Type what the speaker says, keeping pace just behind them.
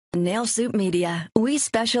Nail Soup Media. We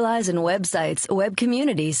specialize in websites, web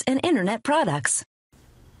communities, and internet products.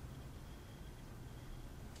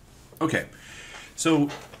 Okay, so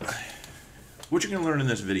what you're going to learn in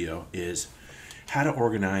this video is how to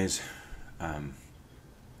organize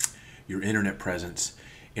your internet presence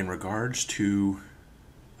in regards to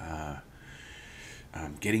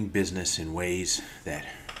getting business in ways that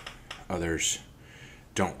others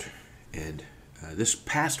don't. And this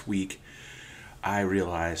past week, I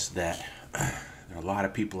realized that there are a lot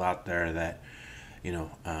of people out there that,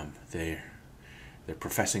 they're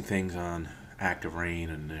professing things on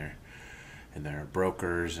ActiveRain, and they're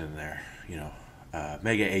brokers, and they're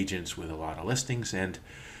mega agents with a lot of listings, and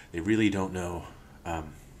they really don't know.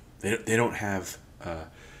 They don't have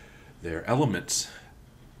their elements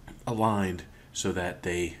aligned so that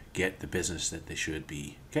they get the business that they should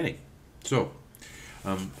be getting. So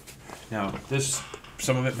now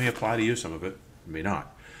some of it may apply to you, some of it may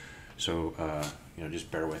not. So just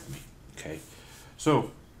bear with me. Okay.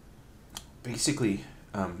 So basically,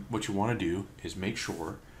 what you want to do is make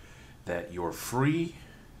sure that your free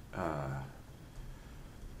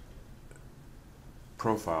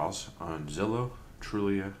profiles on Zillow,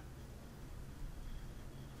 Trulia,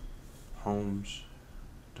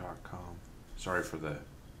 Homes.com. Sorry for the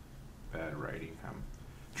bad writing. I'm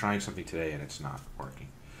trying something today and it's not working.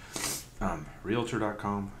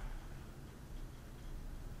 Realtor.com.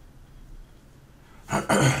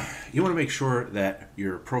 You want to make sure that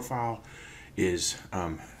your profile is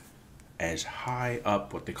as high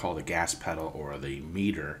up what they call the gas pedal or the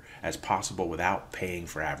meter as possible without paying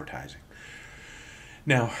for advertising.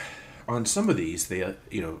 Now, on some of these, they and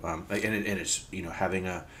it's having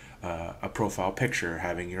a profile picture,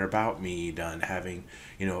 having your about me done, having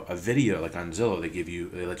a video. Like on Zillow,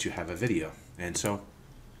 they let you have a video, and so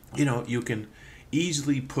you can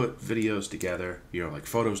easily put videos together, like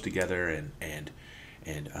photos together, and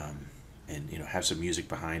have some music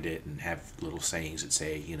behind it, and have little sayings that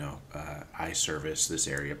say, I service this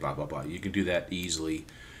area, blah blah blah. You can do that easily.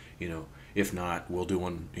 If not, we'll do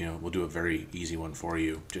one. We'll do a very easy one for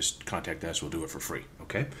you. Just contact us. We'll do it for free.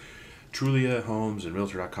 Okay. Trulia, Homes, and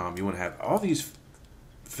Realtor.com. You want to have all these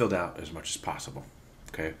filled out as much as possible.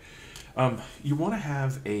 Okay. You want to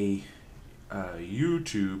have a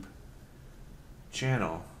YouTube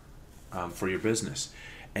channel for your business,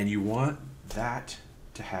 and you want that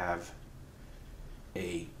to have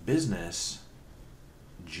a business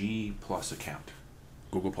G+ account,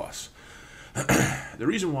 Google+. The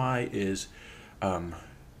reason why is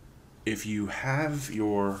if you have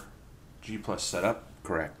your G+ set up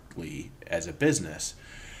correctly as a business,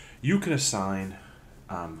 you can assign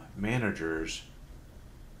managers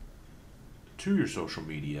to your social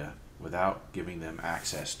media without giving them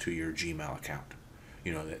access to your Gmail account.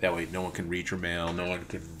 That way no one can read your mail, no one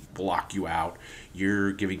can block you out.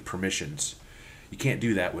 You're giving permissions. You can't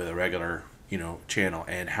do that with a regular channel.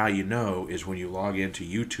 And how is when you log into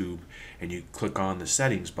YouTube and you click on the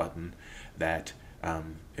settings button that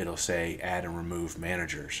it'll say add and remove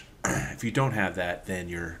managers. If you don't have that, then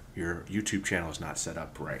your YouTube channel is not set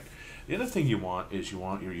up right. The other thing you want is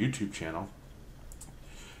your YouTube channel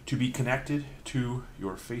to be connected to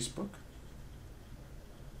your Facebook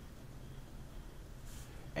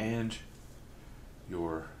and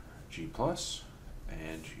your G+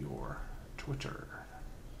 and your Twitter.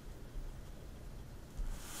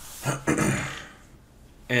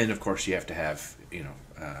 And of course you have to have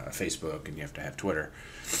Facebook, and you have to have Twitter.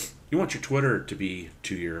 You want your Twitter to be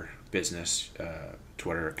to your business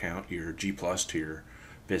Twitter account, your G+ to your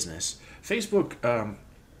business. Facebook,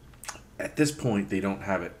 at this point, they don't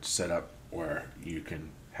have it set up where you can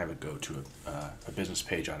have it go to a business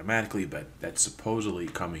page automatically, but that's supposedly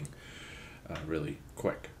coming really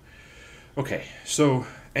quick. Okay, so,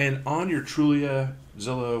 and on your Trulia,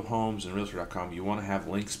 Zillow, Homes, and Realtor.com, you want to have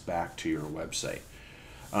links back to your website.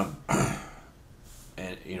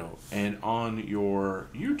 And on your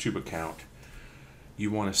YouTube account, you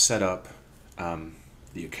want to set up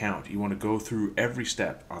the account. You want to go through every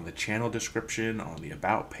step on the channel description, on the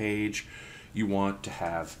about page. You want to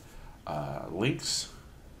have links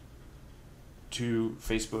to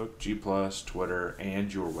Facebook, G+, Twitter,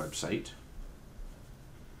 and your website.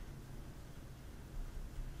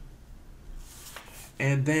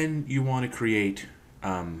 And then you want to create,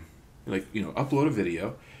 upload a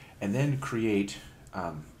video, and then create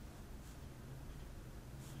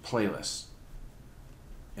playlists.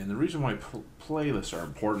 And the reason why playlists are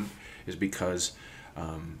important is because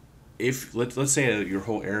if let's say your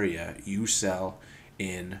whole area you sell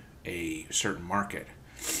in a certain market,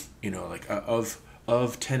 of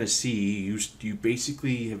of Tennessee, you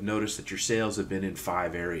basically have noticed that your sales have been in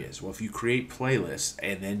 5 areas. Well, if you create playlists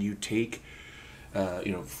and then you take,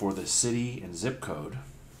 for the city and zip code,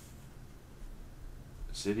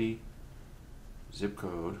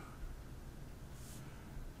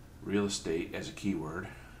 real estate as a keyword,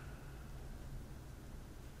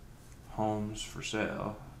 homes for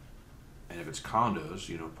sale, and if it's condos,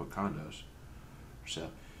 put condos for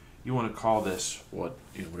sale. You want to call this what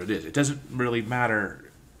it is. It doesn't really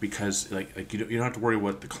matter because like you don't have to worry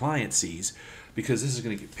what the client sees, because this is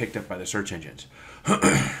going to get picked up by the search engines.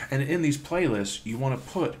 And in these playlists, you want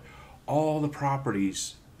to put all the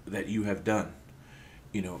properties that you have done,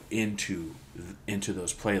 into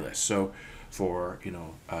those playlists. So for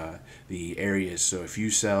the areas, so if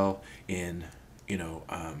you sell in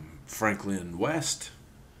Franklin West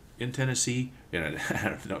in Tennessee, I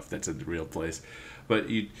don't know if that's a real place, but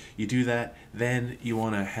you do that, then you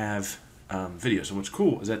want to have videos. And what's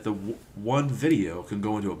cool is that the one video can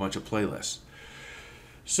go into a bunch of playlists.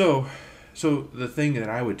 So the thing that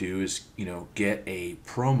I would do is get a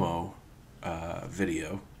promo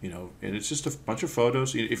video, and it's just a bunch of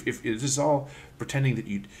photos. If this is all pretending that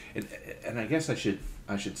you, and I guess I should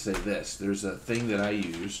say this. There's a thing that I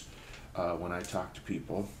use when I talk to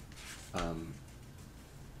people,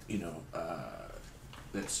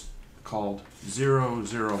 that's called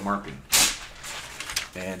 0-0 marketing.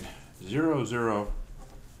 And 0-0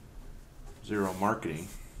 marketing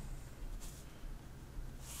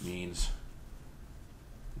means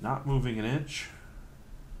not moving an inch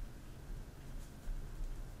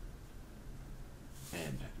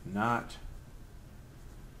and not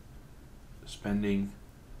spending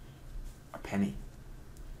a penny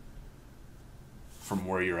from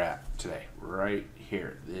where you're at today. Right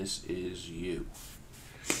here. This is you.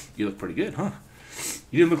 You look pretty good, huh?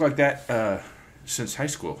 You didn't look like that since high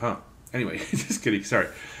school, huh? Anyway, just kidding. Sorry.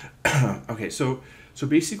 Okay, so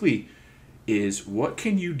basically is what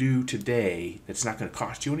can you do today that's not going to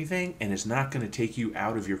cost you anything and is not going to take you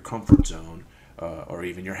out of your comfort zone or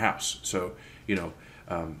even your house. So,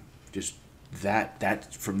 just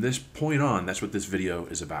that from this point on, that's what this video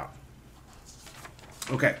is about.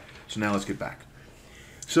 Okay, so now let's get back.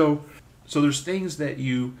 So there's things that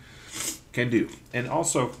you can do. And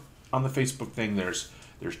also on the Facebook thing, there's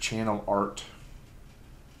channel art,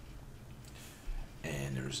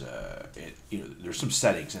 and there's some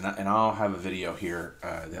settings, and I'll have a video here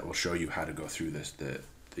that will show you how to go through this, the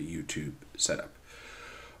YouTube setup.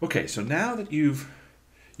 Okay, so now that you've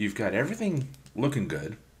got everything looking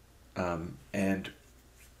good, and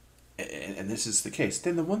this is the case,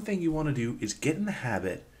 then the one thing you want to do is get in the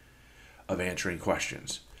habit of answering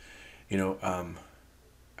questions.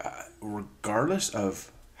 Regardless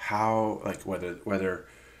of how, like whether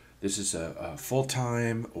this is a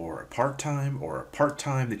full-time or a part-time or a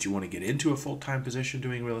part-time that you want to get into a full-time position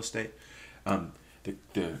doing real estate,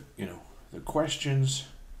 the questions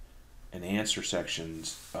and answer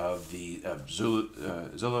sections of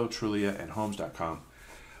Zillow, Trulia, and Homes.com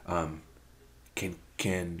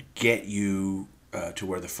can get you to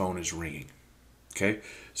where the phone is ringing. Okay,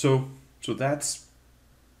 so that's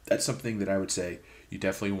something that I would say you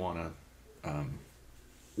definitely want to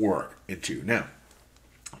work into. Now,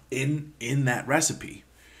 in that recipe,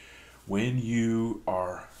 when you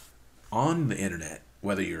are on the internet,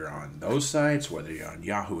 whether you're on those sites, whether you're on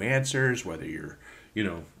Yahoo Answers, whether you're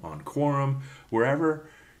on Quorum, wherever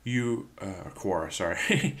you Quora,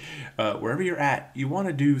 sorry, wherever you're at, you want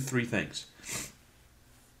to do 3 things.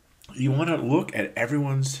 You want to look at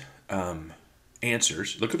everyone's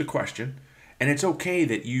answers, look at the question, and it's okay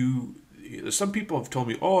that some people have told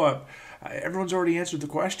me, everyone's already answered the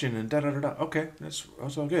question and da-da-da-da. Okay, that's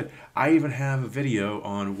all good. I even have a video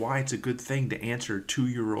on why it's a good thing to answer a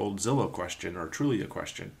 2-year-old Zillow question or Trulia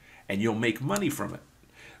question, and you'll make money from it.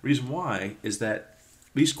 Reason why is that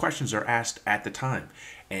these questions are asked at the time,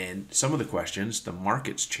 and some of the questions, the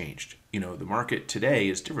market's changed. The market today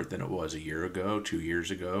is different than it was a year ago, 2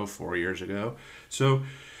 years ago, 4 years ago. So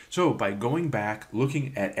by going back,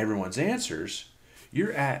 looking at everyone's answers,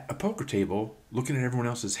 you're at a poker table looking at everyone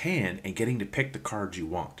else's hand and getting to pick the cards you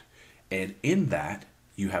want. And in that,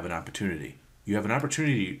 you have an opportunity. You have an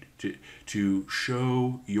opportunity to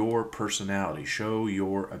show your personality, show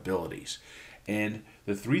your abilities. And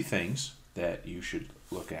the 3 things that you should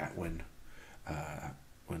look at when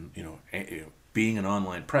being an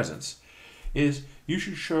online presence is you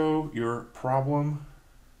should show your problem.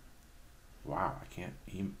 Wow, I can't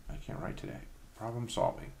write today. Problem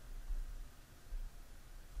solving.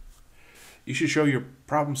 You should show your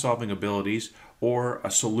problem-solving abilities or a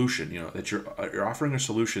solution. That you're offering a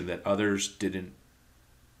solution that others didn't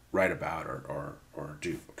write about or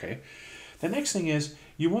do. Okay. The next thing is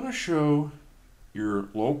you want to show your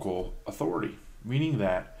local authority, meaning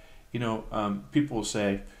that, people will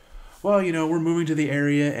say, well, we're moving to the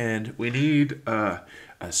area and we need a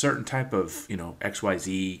certain type of,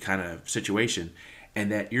 XYZ kind of situation. And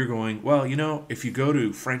that you're going, well, if you go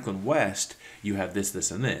to Franklin West, you have this, this,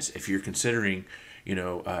 and this. If you're considering,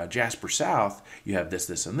 Jasper South, you have this,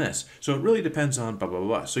 this, and this. So it really depends on blah, blah,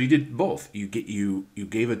 blah. So you did both. You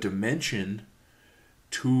gave a dimension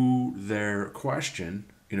to their question.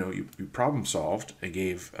 You problem solved and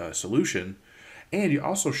gave a solution. And you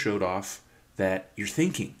also showed off that you're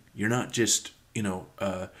thinking. You're not just,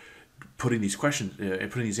 putting these questions and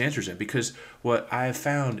putting these answers in. Because what I have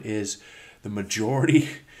found is the majority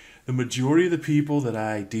of the people that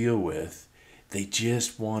I deal with, they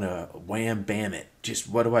just want to wham bam it. Just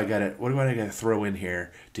what do I gotta throw in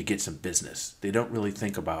here to get some business? They don't really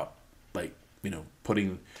think about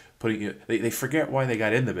putting it. They forget why they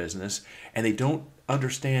got in the business, and they don't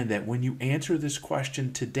understand that when you answer this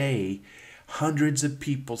question today, hundreds of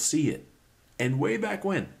people see it. And way back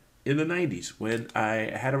when, in the 90s, when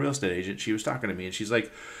I had a real estate agent, she was talking to me and she's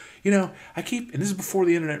like, I keep, and this is before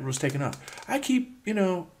the internet was taken off, I keep,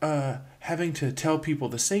 having to tell people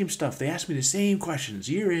the same stuff. They ask me the same questions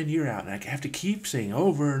year in, year out, and I have to keep saying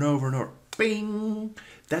over and over and over, bing.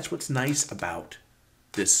 That's what's nice about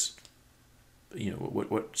this,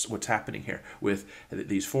 what's happening here with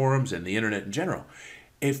these forums and the internet in general.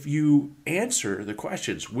 If you answer the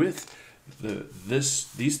questions with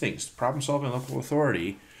these things, problem solving, local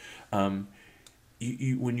authority, when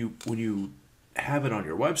you have it on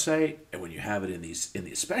your website and when you have it in these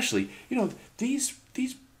especially these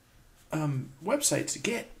websites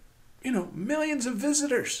get millions of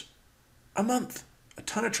visitors a month, a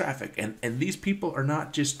ton of traffic, and these people are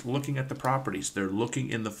not just looking at the properties, they're looking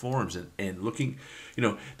in the forums and looking,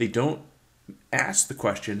 they don't ask the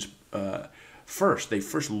questions first. They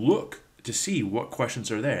first look to see what questions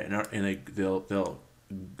are there, and they'll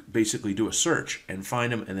basically do a search and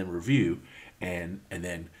find them and then review and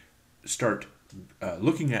then start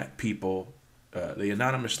looking at people. They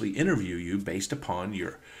anonymously interview you based upon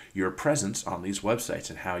your presence on these websites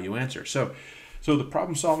and how you answer. So the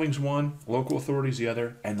problem solving is one, local authority is the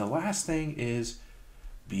other, and the last thing is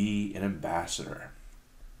be an ambassador.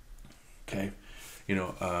 Okay,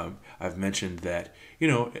 I've mentioned that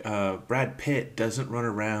Brad Pitt doesn't run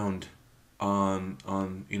around on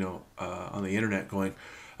the internet going,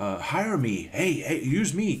 hire me, hey,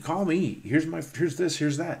 use me, call me, here's this,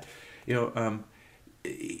 here's that.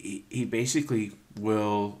 He basically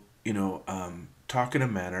will, talk in a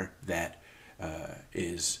manner that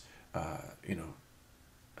is,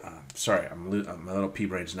 sorry, my little pea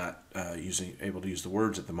brain's not able to use the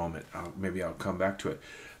words at the moment. Maybe I'll come back to it.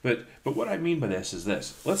 But what I mean by this is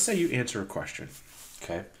this. Let's say you answer a question,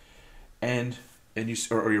 okay, and you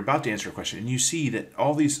or you're about to answer a question, and you see that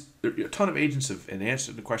there are a ton of agents have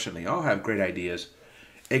answered the question. They all have great ideas.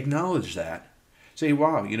 Acknowledge that. Say,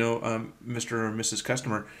 wow, Mr. or Mrs.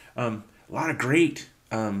 Customer, a lot of great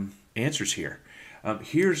answers here.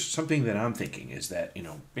 Here's something that I'm thinking is that,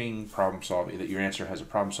 being problem solving, that your answer has a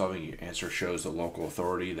problem solving, your answer shows the local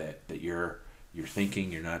authority that you're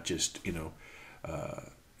thinking, you're not just,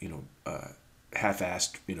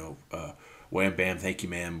 half-assed, wham, bam, thank you,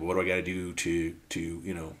 ma'am, what do I got to do to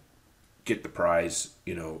get the prize,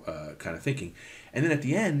 kind of thinking. And then at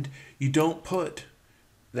the end, you don't put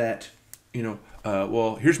that,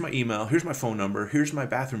 well, here's my email, here's my phone number, here's my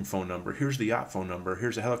bathroom phone number, here's the yacht phone number,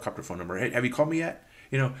 here's the helicopter phone number. Hey, have you called me yet?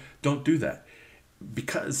 Don't do that,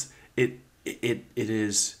 because it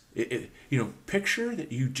is, picture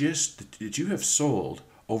that you have sold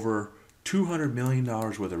over $200 million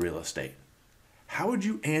worth of real estate. How would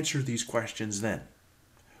you answer these questions then?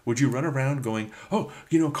 Would you run around going, oh,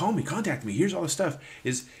 call me, contact me, here's all the stuff?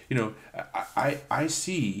 I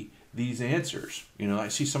see these answers. I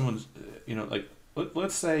see someone's, like,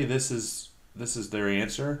 let's say this is their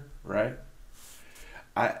answer, right?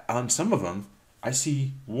 On some of them, I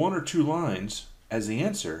see one or two lines as the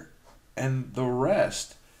answer, and the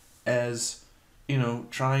rest as,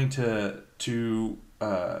 trying to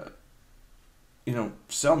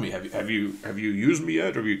sell me. Have you used me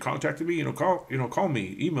yet? Have you contacted me? Call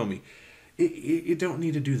me, email me. You don't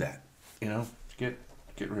need to do that. Get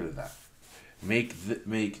rid of that. Make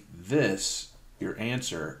this your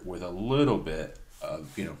answer with a little bit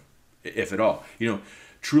of, if at all,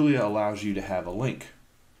 truly allows you to have a link.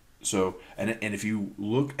 So, and if you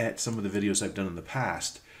look at some of the videos I've done in the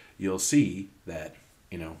past, you'll see that,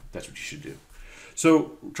 that's what you should do.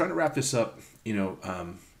 So, trying to wrap this up,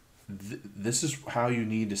 this is how you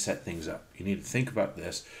need to set things up. You need to think about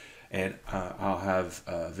this, and I'll have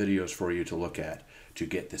videos for you to look at to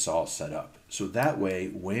get this all set up. So that way,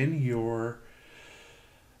 when you're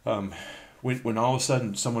when all of a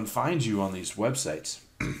sudden someone finds you on these websites,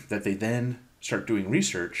 that they then start doing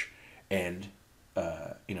research, and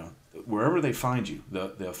wherever they find you,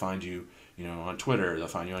 they'll find you, on Twitter, they'll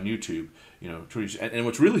find you on YouTube, and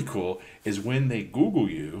what's really cool is when they Google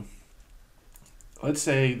you. Let's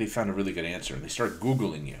say they found a really good answer and they start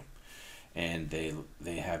Googling you, and they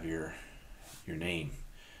have your name,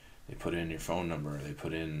 they put in your phone number, they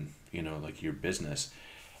put in like your business,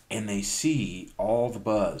 and they see all the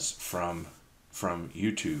buzz from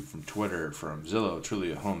YouTube, from Twitter, from Zillow,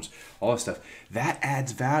 Trulia Homes, all that stuff. That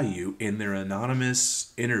adds value in their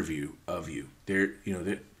anonymous interview of you.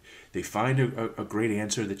 They find a great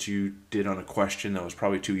answer that you did on a question that was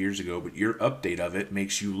probably 2 years ago, but your update of it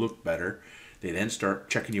makes you look better. They then start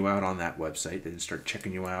checking you out on that website. They then start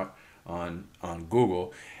checking you out on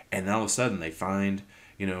Google, and then all of a sudden they find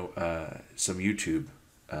some YouTube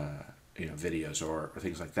videos or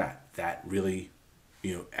things like that. That really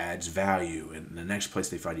adds value, and the next place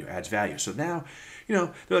they find you adds value. So now they're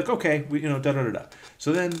like, okay, we da da da da.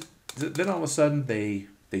 So then all of a sudden they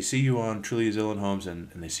see you on Trulia Zillow Homes,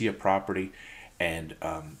 and they see a property, and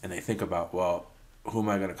they think about, well, who am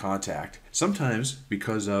I going to contact? Sometimes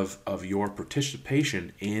because of your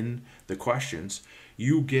participation in the questions,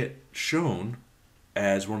 you get shown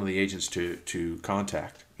as one of the agents to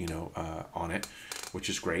contact, on it, which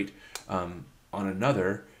is great. On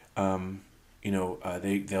another,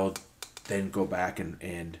 they'll then go back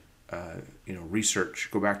and research,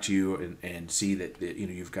 go back to you and see that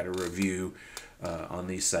you've got a review on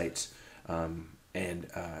these sites, and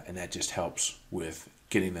that just helps with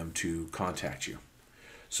getting them to contact you.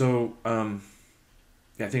 So I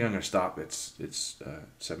think I'm going to stop. It's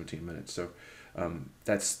 17 minutes. So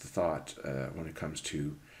that's the thought when it comes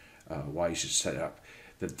to why you should set up.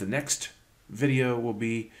 The next video will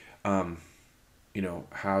be how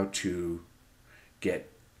to get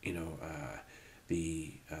your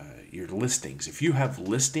listings. If you have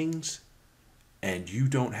listings and you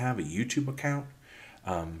don't have a YouTube account,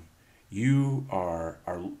 you are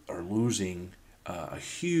losing a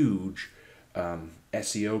huge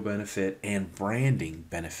SEO benefit and branding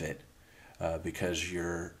benefit because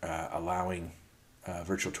you're allowing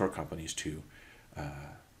virtual tour companies to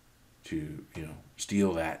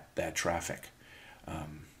steal that traffic,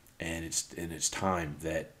 and it's time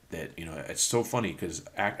that it's so funny because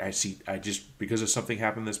I just because of something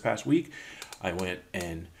happened this past week, I went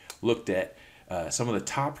and looked at some of the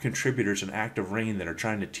top contributors in Active Rain that are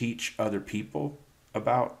trying to teach other people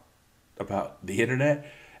about the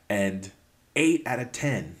internet, and 8 out of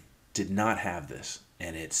 10 did not have this.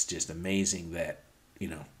 And it's just amazing that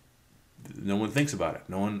no one thinks about it.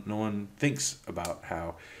 No one thinks about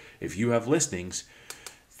how if you have listings,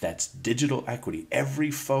 that's digital equity.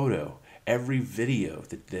 Every photo, every video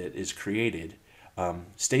that is created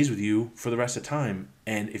stays with you for the rest of the time.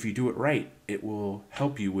 And if you do it right, it will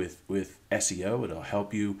help you with SEO. It'll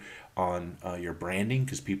help you on your branding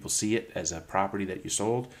because people see it as a property that you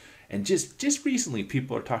sold. And just recently,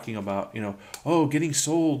 people are talking about getting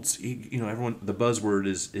solds. Everyone, the buzzword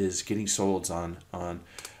is getting solds on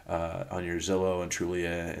your Zillow and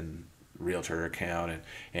Trulia and Realtor account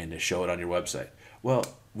and to show it on your website. Well,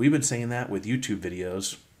 we've been saying that with YouTube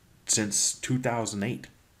videos since 2008,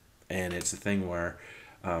 and it's a thing where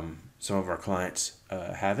some of our clients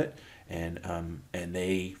have it, and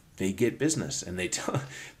they get business, and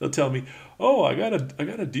they'll tell me, oh, I got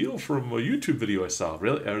a deal from a YouTube video I saw.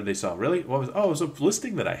 Really? Or they saw, really? What was? Oh, it was a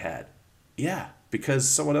listing that I had. Yeah, because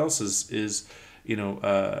someone else is like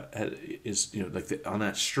on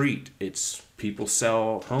that street. It's people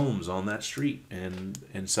sell homes on that street, and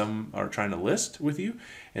some are trying to list with you,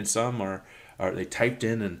 and some are they typed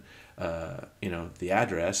in and the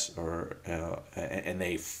address and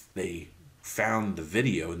they found the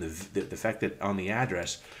video, and the fact that on the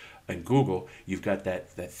address in Google you've got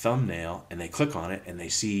that thumbnail, and they click on it and they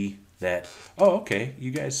see that, oh, okay,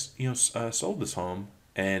 you guys sold this home,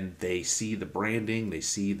 and they see the branding, they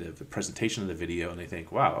see the presentation of the video, and they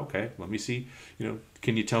think, wow, okay, let me see,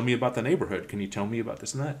 can you tell me about the neighborhood? Can you tell me about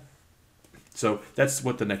this and that? So that's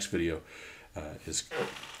what the next video is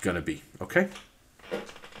going to be, okay?